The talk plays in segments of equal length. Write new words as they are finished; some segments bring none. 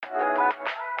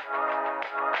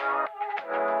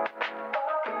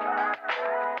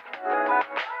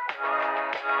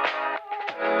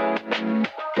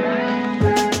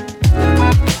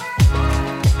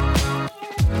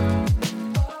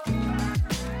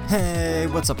Hey,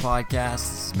 what's up, podcast?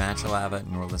 This is Matt Shalava,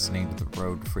 and you're listening to the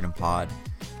Road to Freedom Pod.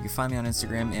 You can find me on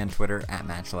Instagram and Twitter at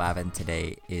Matt Shalava, and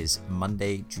today is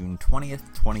Monday, June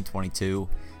 20th, 2022.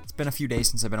 It's been a few days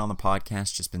since I've been on the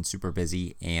podcast, just been super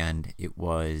busy, and it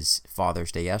was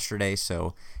Father's Day yesterday,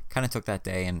 so kind of took that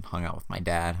day and hung out with my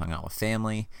dad, hung out with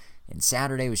family. And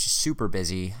Saturday was just super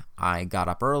busy. I got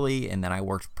up early, and then I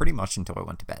worked pretty much until I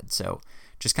went to bed, so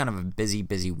just kind of a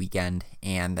busy weekend,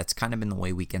 and that's kind of been the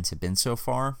way weekends have been so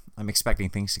far. I'm expecting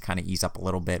things to kind of ease up a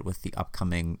little bit with the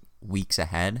upcoming weeks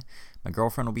ahead. My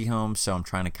girlfriend will be home, so I'm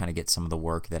trying to kind of get some of the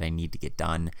work that I need to get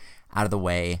done out of the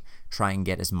way, try and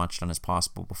get as much done as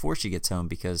possible before she gets home,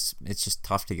 because it's just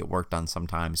tough to get work done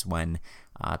sometimes when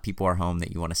people are home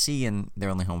that you want to see and they're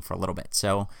only home for a little bit.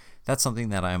 So that's something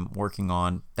that I'm working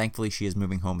on. Thankfully, she is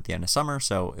moving home at the end of summer,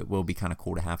 so it will be kind of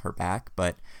cool to have her back,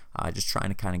 but just trying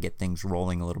to kind of get things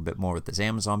rolling a little bit more with this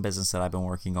Amazon business that I've been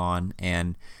working on,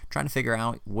 and trying to figure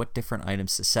out what different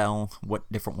items to sell, what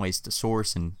different ways to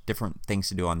source, and different things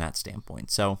to do on that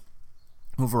standpoint. So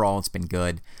overall, it's been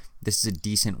good. This is a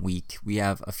decent week. We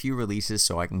have a few releases,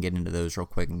 so I can get into those real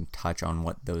quick and touch on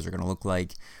what those are going to look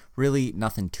like. Really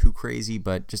nothing too crazy,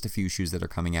 but just a few shoes that are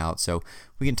coming out. So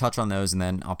we can touch on those, and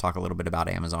then I'll talk a little bit about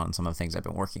Amazon and some of the things I've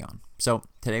been working on. So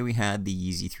today we had the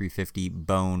Yeezy 350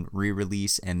 Bone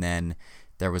re-release, and then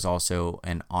there was also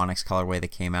an Onyx colorway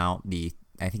that came out.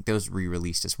 I think those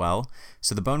re-released as well.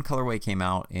 So the Bone colorway came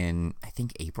out in, I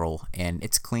think, April, and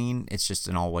it's clean. It's just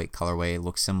an all-white colorway. It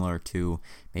looks similar to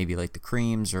maybe like the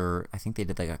creams, or I think they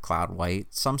did like a cloud white.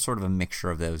 Some sort of a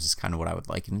mixture of those is kind of what I would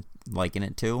liken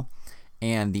it to.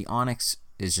 And the Onyx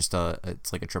is just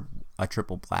it's like a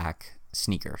triple black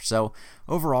sneaker. So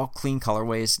overall, clean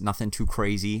colorways, nothing too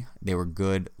crazy. They were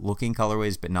good looking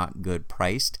colorways, but not good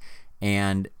priced.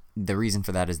 And the reason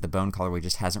for that is the Bone colorway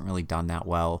just hasn't really done that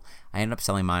well. I ended up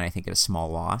selling mine, I think, at a small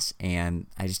loss, and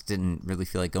I just didn't really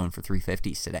feel like going for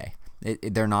 350s today.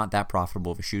 They're not that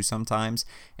profitable of a shoe sometimes,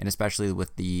 and especially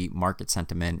with the market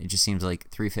sentiment, it just seems like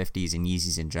 350s and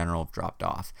Yeezys in general have dropped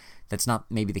off. That's not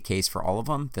maybe the case for all of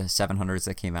them. The 700s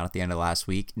that came out at the end of last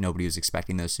week, nobody was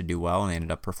expecting those to do well, and they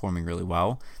ended up performing really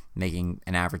well, making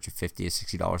an average of $50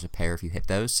 to $60 a pair if you hit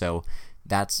those. So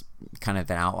that's kind of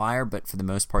an outlier, but for the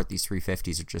most part, these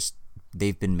 350s are just,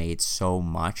 they've been made so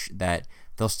much that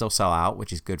they'll still sell out,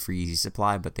 which is good for Yeezy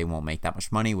Supply, but they won't make that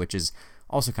much money, which is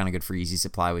also kind of good for Yeezy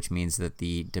Supply, which means that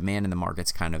the demand in the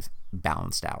market's kind of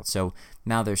balanced out. So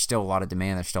now there's still a lot of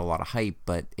demand, there's still a lot of hype,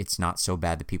 but it's not so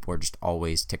bad that people are just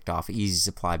always ticked off Yeezy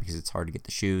Supply because it's hard to get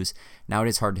the shoes. Now it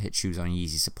is hard to hit shoes on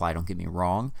Yeezy Supply, don't get me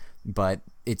wrong, but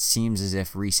it seems as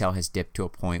if resale has dipped to a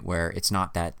point where it's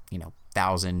not that,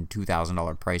 $1,000,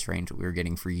 $2,000 price range that we were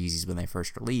getting for Yeezys when they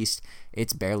first released.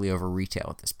 It's barely over retail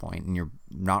at this point, and you're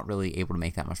not really able to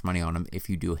make that much money on them if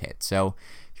you do hit. So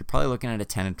you're probably looking at a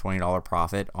 $10 to $20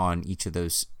 profit on each of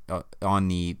those,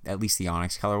 on at least the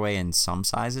Onyx colorway, and some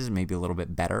sizes, maybe a little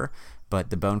bit better. But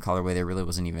the Bone colorway, there really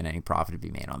wasn't even any profit to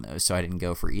be made on those, so I didn't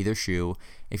go for either shoe.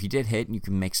 If you did hit, you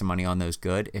can make some money on those,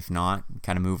 good. If not,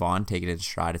 kind of move on, take it in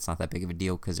stride. It's not that big of a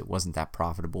deal because it wasn't that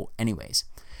profitable anyways.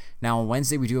 Now, on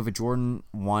Wednesday, we do have a Jordan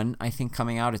 1, I think,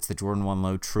 coming out. It's the Jordan 1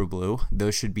 Low True Blue.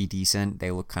 Those should be decent.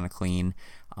 They look kind of clean.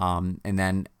 And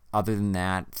then, other than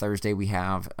that, Thursday, we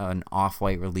have an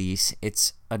Off-White release.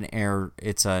 It's a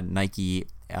Nike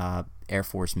Air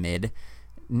Force Mid.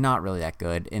 Not really that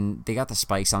good. And they got the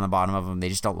spikes on the bottom of them. They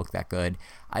just don't look that good.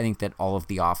 I think that all of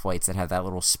the Off-Whites that have that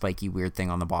little spiky weird thing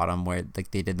on the bottom, where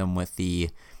like they did them with they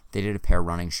did a pair of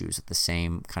running shoes with the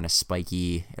same kind of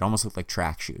spiky, it almost looked like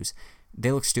track shoes.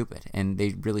 They look stupid, and they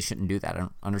really shouldn't do that. I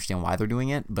don't understand why they're doing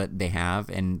it, but they have,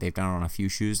 and they've done it on a few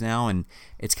shoes now, and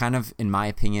it's kind of, in my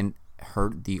opinion,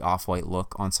 hurt the Off-White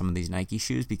look on some of these Nike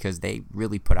shoes, because they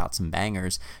really put out some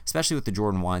bangers, especially with the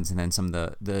Jordan 1s, and then some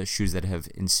of the shoes that have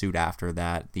ensued after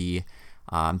that.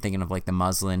 I'm thinking of like the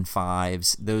Muslin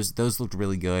 5s. Those looked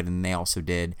really good, and they also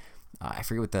did, I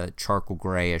forget what the charcoal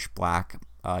grayish black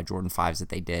Jordan 5s that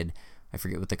they did. I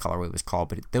forget what the colorway was called,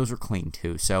 but those were clean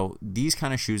too. So these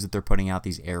kind of shoes that they're putting out,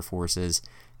 these Air Forces,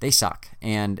 they suck.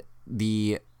 And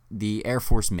the Air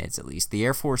Force mids, at least, the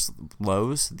Air Force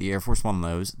lows, the Air Force 1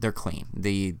 lows, they're clean.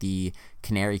 The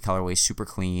Canary colorway is super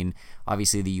clean.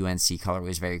 Obviously, the UNC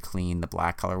colorway is very clean. The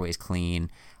black colorway is clean.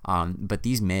 But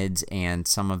these mids and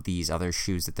some of these other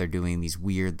shoes that they're doing, these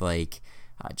weird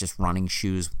just running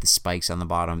shoes with the spikes on the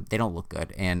bottom, they don't look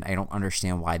good. And I don't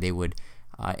understand why they would,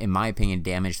 in my opinion,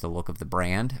 damage the look of the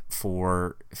brand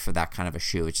for that kind of a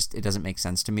shoe. It doesn't make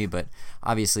sense to me, but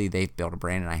obviously they've built a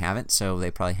brand and I haven't, so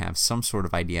they probably have some sort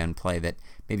of idea in play that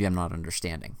maybe I'm not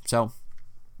understanding. So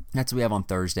that's what we have on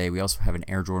Thursday. We also have an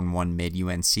Air Jordan 1 Mid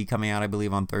UNC coming out, I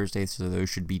believe, on Thursday, so those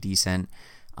should be decent.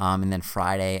 And then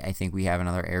Friday, I think we have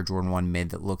another Air Jordan 1 mid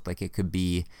that looked like it could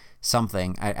be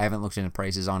something. I haven't looked into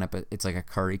prices on it, but it's like a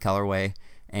Curry colorway.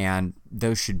 And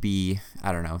those should be,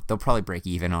 I don't know, they'll probably break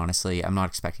even, honestly. I'm not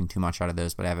expecting too much out of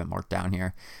those, but I have it marked down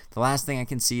here. The last thing I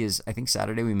can see is, I think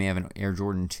Saturday we may have an Air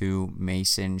Jordan 2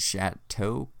 Mason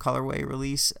Chateau colorway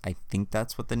release. I think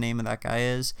that's what the name of that guy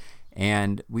is.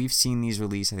 And we've seen these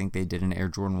release. I think they did an Air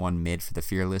Jordan 1 mid for the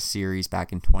Fearless series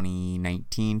back in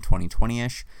 2019,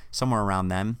 2020-ish, somewhere around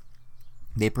then.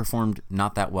 They performed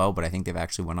not that well, but I think they've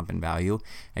actually went up in value.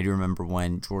 I do remember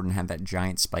when Jordan had that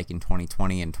giant spike in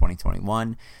 2020 and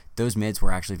 2021, those mids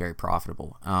were actually very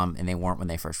profitable, and they weren't when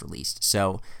they first released.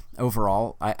 So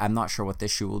overall, I'm not sure what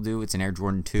this shoe will do. It's an Air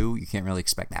Jordan 2. You can't really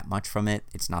expect that much from it.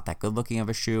 It's not that good looking of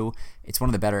a shoe. It's one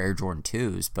of the better Air Jordan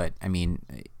 2s, but I mean,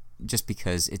 just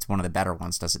because it's one of the better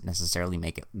ones doesn't necessarily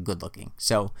make it good looking.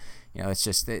 So, it's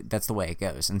just, that's the way it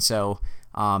goes. And so,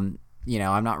 I'm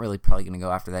not really probably going to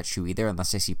go after that shoe either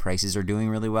unless I see prices are doing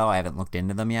really well. I haven't looked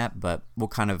into them yet, but we'll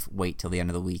kind of wait till the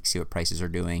end of the week, see what prices are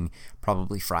doing,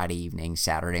 probably Friday evening,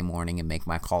 Saturday morning, and make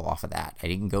my call off of that. I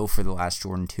didn't go for the last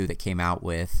Jordan 2 that came out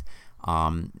with,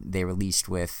 they released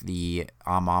with the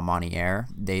Amani Air.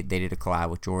 They did a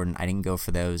collab with Jordan. I didn't go for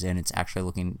those, and it's actually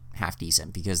looking half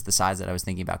decent because the size that I was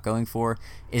thinking about going for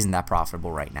isn't that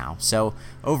profitable right now. So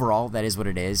overall, that is what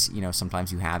it is.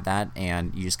 Sometimes you have that,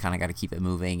 and you just kind of got to keep it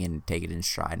moving and take it in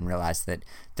stride and realize that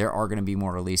there are going to be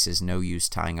more releases. No use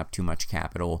tying up too much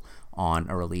capital on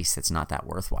a release that's not that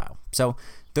worthwhile. So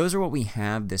those are what we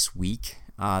have this week.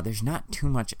 There's not too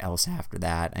much else after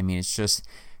that. I mean, it's just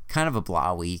kind of a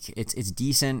blah week. It's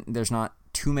decent. There's not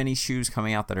too many shoes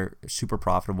coming out that are super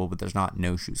profitable, but there's not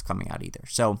no shoes coming out either.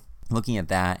 So looking at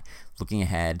that, looking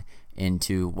ahead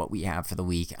into what we have for the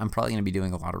week, I'm probably going to be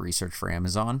doing a lot of research for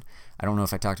Amazon. I don't know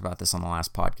if I talked about this on the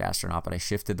last podcast or not, but I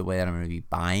shifted the way that I'm going to be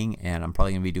buying, and I'm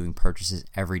probably going to be doing purchases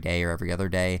every day or every other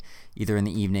day, either in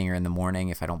the evening or in the morning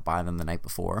if I don't buy them the night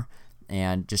before.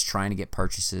 And just trying to get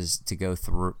purchases to go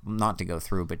through, not to go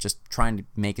through, but just trying to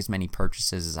make as many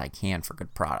purchases as I can for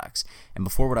good products. And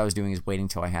before, what I was doing is waiting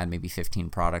till I had maybe 15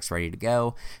 products ready to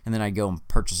go, and then I'd go and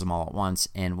purchase them all at once.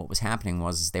 And what was happening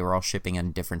was they were all shipping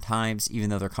at different times, even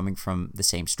though they're coming from the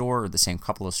same store or the same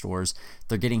couple of stores,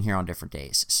 they're getting here on different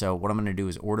days. So what I'm going to do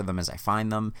is order them as I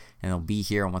find them, and they'll be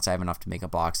here. And once I have enough to make a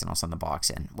box, then I'll send the box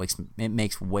in. It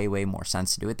makes way more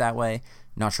sense to do it that way.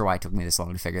 Not sure why it took me this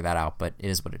long to figure that out, but it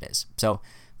is what it is. So I'm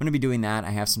going to be doing that. I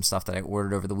have some stuff that I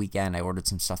ordered over the weekend. I ordered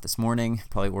some stuff this morning.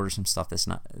 Probably order some stuff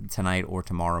tonight or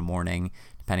tomorrow morning,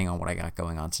 depending on what I got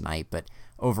going on tonight. But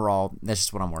overall, that's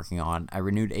just what I'm working on. I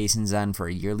renewed ASIN for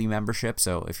a yearly membership,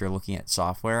 so if you're looking at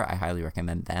software, I highly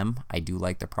recommend them. I do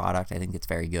like the product. I think it's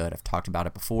very good. I've talked about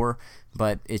it before,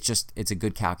 but it's a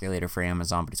good calculator for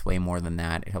Amazon, but it's way more than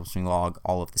that. It helps me log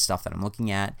all of the stuff that I'm looking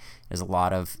at. There's a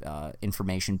lot of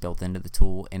information built into the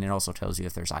tool, and it also tells you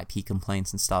if there's IP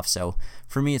complaints and stuff. So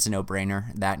for me, it's a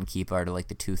no-brainer. That and Keep are like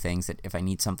the two things that if I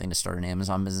need something to start an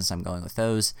Amazon business, I'm going with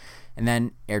those. And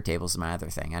then Airtable is my other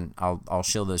thing, and I'll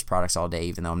shill those products all day,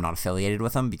 even though I'm not affiliated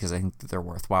with them, because I think that they're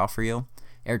worthwhile for you.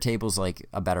 Airtable's like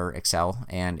a better Excel,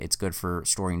 and it's good for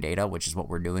storing data, which is what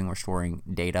we're doing. We're storing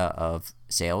data of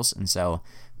sales, and so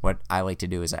what I like to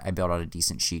do is I build out a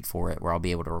decent sheet for it where I'll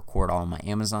be able to record all of my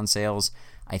Amazon sales.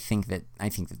 I think that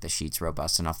the sheet's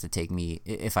robust enough to take me,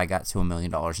 if I got to $1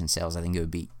 million in sales, I think it would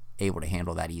be able to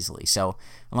handle that easily. So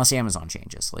unless Amazon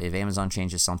changes, if Amazon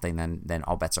changes something, then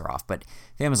all bets are off. But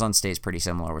if Amazon stays pretty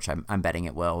similar, which I'm betting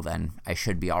it will, then I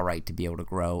should be all right to be able to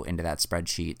grow into that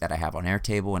spreadsheet that I have on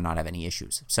Airtable and not have any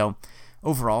issues. So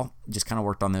overall, just kind of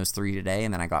worked on those 3 today,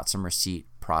 and then I got some receipt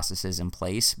processes in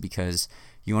place because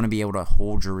you want to be able to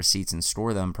hold your receipts and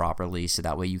store them properly so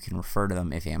that way you can refer to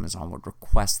them if Amazon would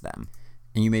request them.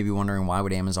 And you may be wondering, why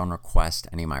would Amazon request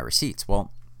any of my receipts?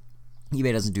 Well,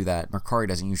 eBay doesn't do that. Mercari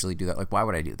doesn't usually do that. Like, why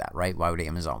would I do that, right? Why would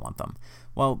Amazon want them?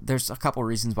 Well, there's a couple of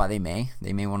reasons why they may.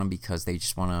 They may want them because they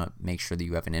just want to make sure that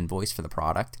you have an invoice for the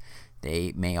product.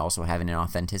 They may also have an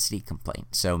inauthenticity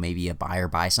complaint. So maybe a buyer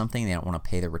buys something, they don't want to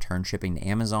pay the return shipping to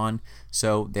Amazon,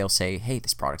 so they'll say, hey,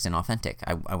 this product's inauthentic.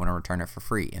 I want to return it for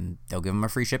free, and they'll give them a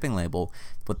free shipping label.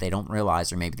 What they don't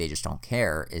realize, or maybe they just don't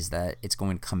care, is that it's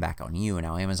going to come back on you, and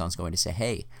now Amazon's going to say,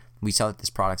 hey, we saw that this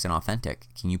product's inauthentic.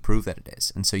 Can you prove that it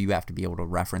is? And so you have to be able to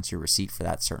reference your receipt for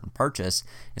that certain purchase.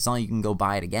 It's not like you can go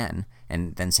buy it again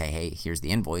and then say, hey, here's the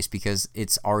invoice, because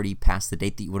it's already past the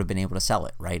date that you would have been able to sell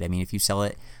it, right? I mean, if you sell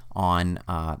it on,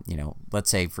 let's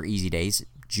say for Easy Days,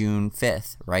 June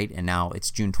 5th, right? And now it's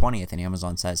June 20th, and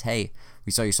Amazon says, hey,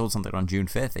 we saw you sold something on June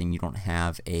 5th and you don't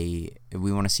have we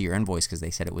want to see your invoice because they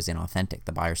said it was inauthentic.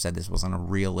 The buyer said this wasn't a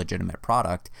real legitimate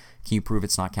product. Can you prove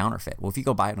it's not counterfeit? Well, if you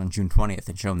go buy it on June 20th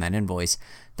and show them that invoice,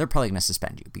 they're probably going to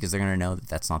suspend you because they're going to know that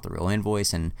that's not the real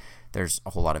invoice, and there's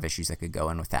a whole lot of issues that could go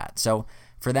in with that. So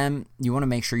for them, you want to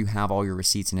make sure you have all your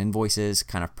receipts and invoices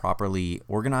kind of properly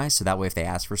organized, so that way if they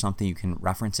ask for something, you can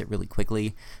reference it really quickly.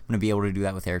 I'm going to be able to do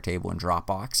that with Airtable and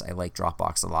Dropbox. I like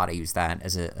Dropbox a lot. I use that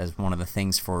as one of the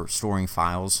things for storing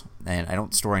files, and I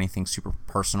don't store anything super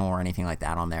personal or anything like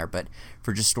that on there, but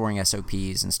for just storing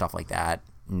SOPs and stuff like that,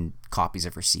 and copies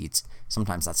of receipts,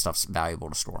 sometimes that stuff's valuable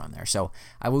to store on there. So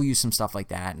I will use some stuff like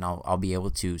that, and I'll be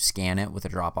able to scan it with a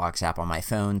Dropbox app on my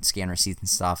phone, scan receipts and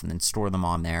stuff, and then store them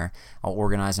on there. I'll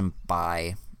organize them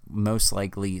by most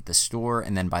likely the store,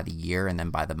 and then by the year, and then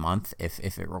by the month if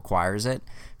it requires it.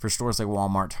 For stores like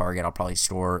Walmart, Target, I'll probably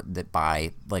store that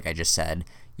by, like I just said,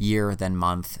 year, then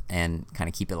month, and kind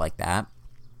of keep it like that.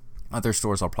 Other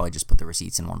stores, I'll probably just put the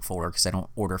receipts in one folder because I don't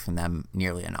order from them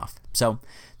nearly enough. So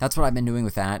that's what I've been doing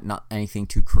with that. Not anything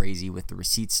too crazy with the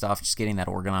receipt stuff, just getting that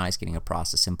organized, getting a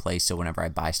process in place. So whenever I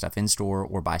buy stuff in store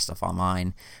or buy stuff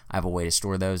online, I have a way to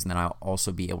store those. And then I'll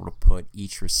also be able to put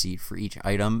each receipt for each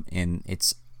item in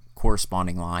its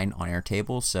corresponding line on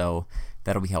Airtable. So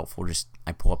that'll be helpful. Just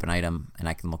I pull up an item and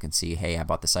I can look and see, hey, I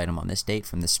bought this item on this date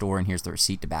from this store, and here's the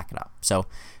receipt to back it up. So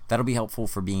that'll be helpful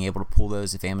for being able to pull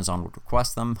those if Amazon would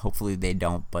request them. Hopefully they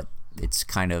don't, but it's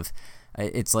kind of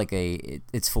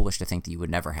it's foolish to think that you would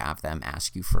never have them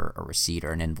ask you for a receipt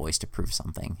or an invoice to prove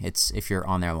something. It's, if you're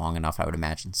on there long enough, I would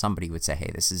imagine somebody would say, hey,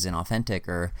 this is inauthentic,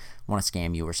 or want to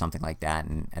scam you or something like that,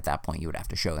 and at that point you would have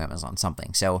to show Amazon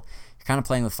something. So you're kind of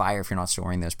playing with fire if you're not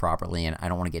storing those properly, and I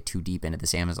don't want to get too deep into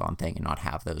this Amazon thing and not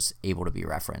have those able to be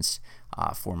referenced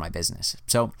for my business.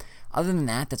 So other than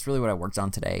that, that's really what I worked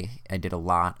on today. I did a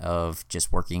lot of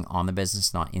just working on the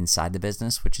business, not inside the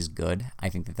business, which is good. I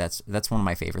think that's one of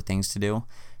my favorite things to do,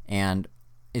 and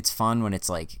it's fun when it's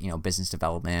like, business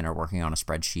development or working on a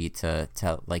spreadsheet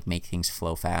to like make things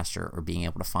flow faster, or being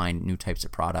able to find new types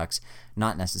of products.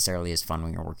 Not necessarily as fun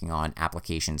when you're working on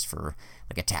applications for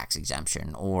like a tax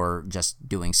exemption, or just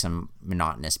doing some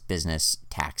monotonous business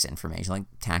tax information. Like,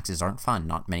 taxes aren't fun.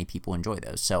 Not many people enjoy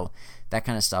those. So that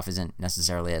kind of stuff isn't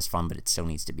necessarily as fun, but it still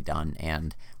needs to be done.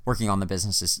 And working on the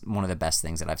business is one of the best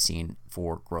things that I've seen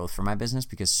for growth for my business,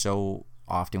 because so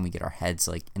often we get our heads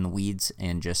like in the weeds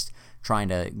and just trying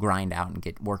to grind out and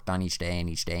get work done each day and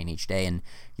each day and each day, and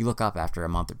you look up after a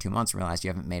month or 2 months and realize you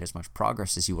haven't made as much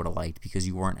progress as you would have liked because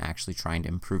you weren't actually trying to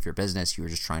improve your business. You were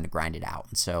just trying to grind it out.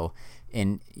 And so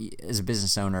as a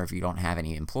business owner, if you don't have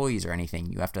any employees or anything,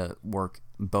 you have to work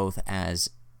both as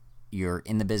you're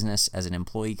in the business as an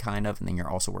employee kind of, and then you're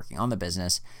also working on the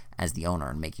business as the owner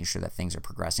and making sure that things are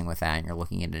progressing with that, and you're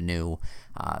looking into new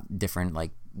different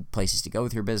like places to go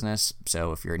with your business.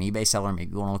 So if you're an eBay seller,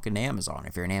 maybe you want to look into Amazon.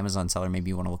 If you're an Amazon seller, maybe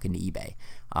you want to look into eBay.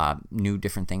 New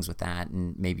different things with that,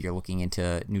 and maybe you're looking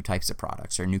into new types of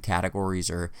products or new categories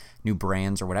or new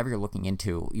brands or whatever you're looking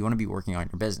into. You want to be working on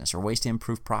your business or ways to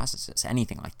improve processes,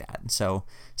 anything like that. And so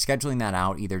scheduling that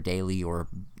out either daily or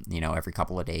every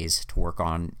couple of days to work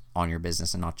on your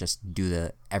business and not just do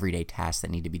the everyday tasks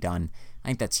that need to be done, I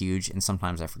think that's huge. And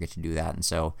sometimes I forget to do that, and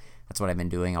so that's what I've been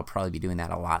doing. I'll probably be doing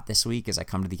that a lot this week as I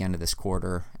come to the end of this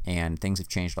quarter, and things have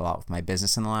changed a lot with my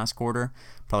business in the last quarter.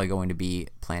 Probably going to be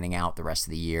planning out the rest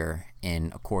of the year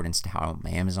in accordance to how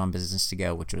my Amazon business to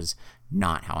go, which was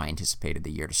not how I anticipated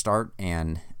the year to start.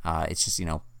 And it's just,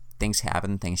 things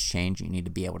happen, things change. You need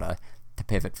to be able to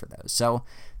pivot for those. So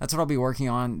that's what I'll be working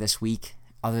on this week.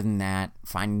 Other than that,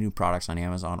 finding new products on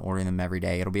Amazon, ordering them every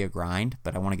day. It'll be a grind,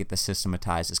 but I want to get this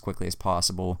systematized as quickly as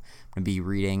possible. I'm going to be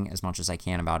reading as much as I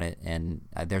can about it, and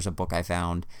there's a book I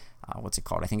found. What's it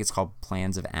called? I think it's called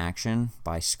Plans of Action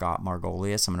by Scott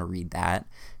Margolius. I'm going to read that.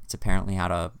 It's apparently how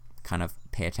to kind of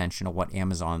pay attention to what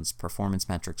Amazon's performance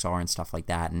metrics are and stuff like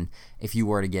that. And if you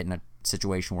were to get in a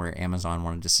situation where Amazon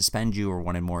wanted to suspend you or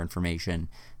wanted more information,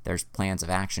 there's plans of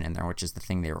action in there, which is the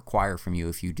thing they require from you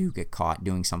if you do get caught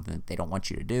doing something that they don't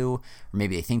want you to do, or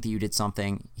maybe they think that you did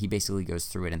something. He basically goes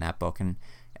through it in that book, and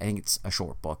I think it's a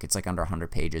short book. It's like under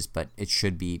 100 pages, but it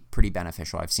should be pretty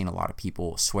beneficial. I've seen a lot of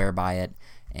people swear by it,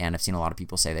 and I've seen a lot of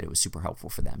people say that it was super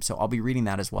helpful for them. So I'll be reading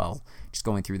that as well, just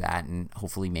going through that, and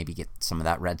hopefully maybe get some of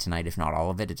that read tonight, if not all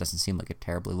of it. It doesn't seem like a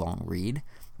terribly long read,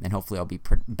 and hopefully I'll be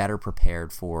better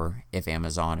prepared for if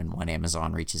Amazon and when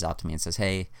Amazon reaches out to me and says,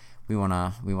 hey, we want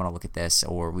to look at this,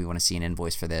 or we want to see an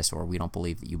invoice for this, or we don't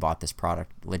believe that you bought this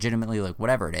product legitimately, like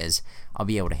whatever it is, I'll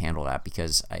be able to handle that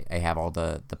because I have all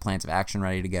the plans of action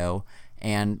ready to go,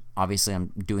 And obviously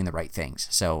I'm doing the right things.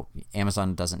 So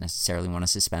Amazon doesn't necessarily want to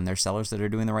suspend their sellers that are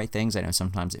doing the right things. I know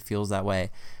sometimes it feels that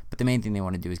way, but the main thing they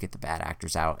want to do is get the bad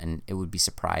actors out. And it would be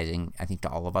surprising, I think, to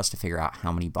all of us to figure out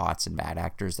how many bots and bad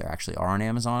actors there actually are on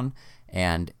Amazon.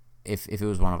 And if it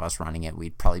was one of us running it,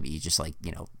 we'd probably be just like,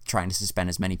 trying to suspend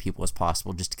as many people as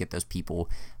possible just to get those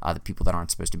people, the people that aren't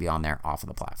supposed to be on there, off of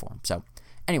the platform. So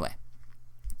anyway,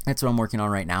 that's what I'm working on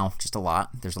right now. Just a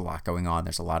lot. There's a lot going on.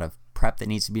 There's a lot of prep that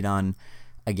needs to be done.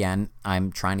 Again,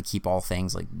 I'm trying to keep all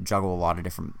things, juggle a lot of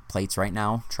different plates right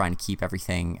now, trying to keep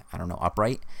everything,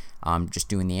 upright. Just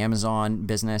doing the Amazon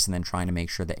business and then trying to make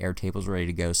sure the Airtable's ready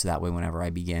to go, so that way whenever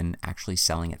I begin actually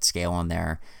selling at scale on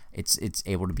there, it's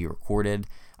able to be recorded.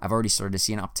 I've already started to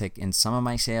see an uptick in some of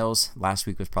my sales. Last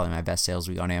week was probably my best sales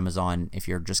week on Amazon, if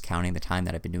you're just counting the time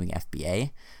that I've been doing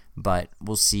FBA. But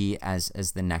we'll see as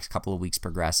the next couple of weeks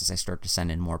progress, as I start to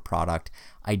send in more product.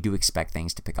 I do expect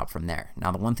things to pick up from there.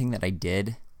 Now, the one thing that I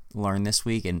did learn this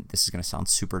week, and this is going to sound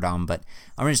super dumb, but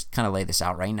I'm going to just kind of lay this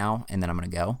out right now, and then I'm going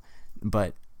to go.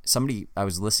 But I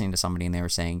was listening to somebody, and they were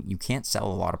saying you can't sell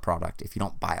a lot of product if you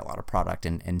don't buy a lot of product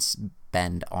and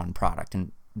spend on product.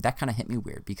 And that kind of hit me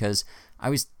weird, because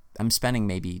I'm spending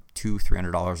maybe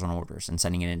 $200-$300 on orders and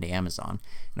sending it into Amazon.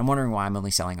 And I'm wondering why I'm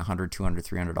only selling $100, $200,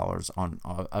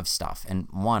 $300 of stuff. And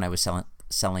one, I was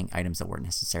selling items that weren't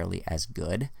necessarily as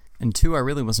good. And two, I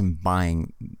really wasn't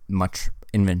buying much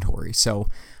inventory. So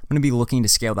I'm going to be looking to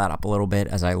scale that up a little bit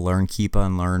as I learn Keepa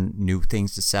and learn new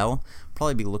things to sell.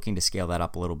 Probably be looking to scale that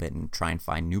up a little bit and try and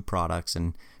find new products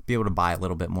and be able to buy a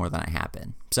little bit more than I have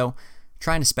been. So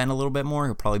trying to spend a little bit more,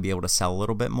 you'll probably be able to sell a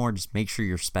little bit more. Just make sure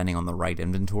you're spending on the right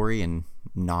inventory and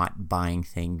not buying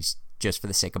things just for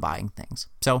the sake of buying things.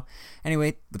 So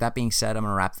anyway, with that being said, I'm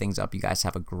going to wrap things up. You guys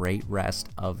have a great rest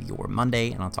of your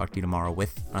Monday, and I'll talk to you tomorrow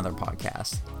with another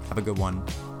podcast. Have a good one.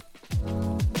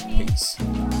 Peace.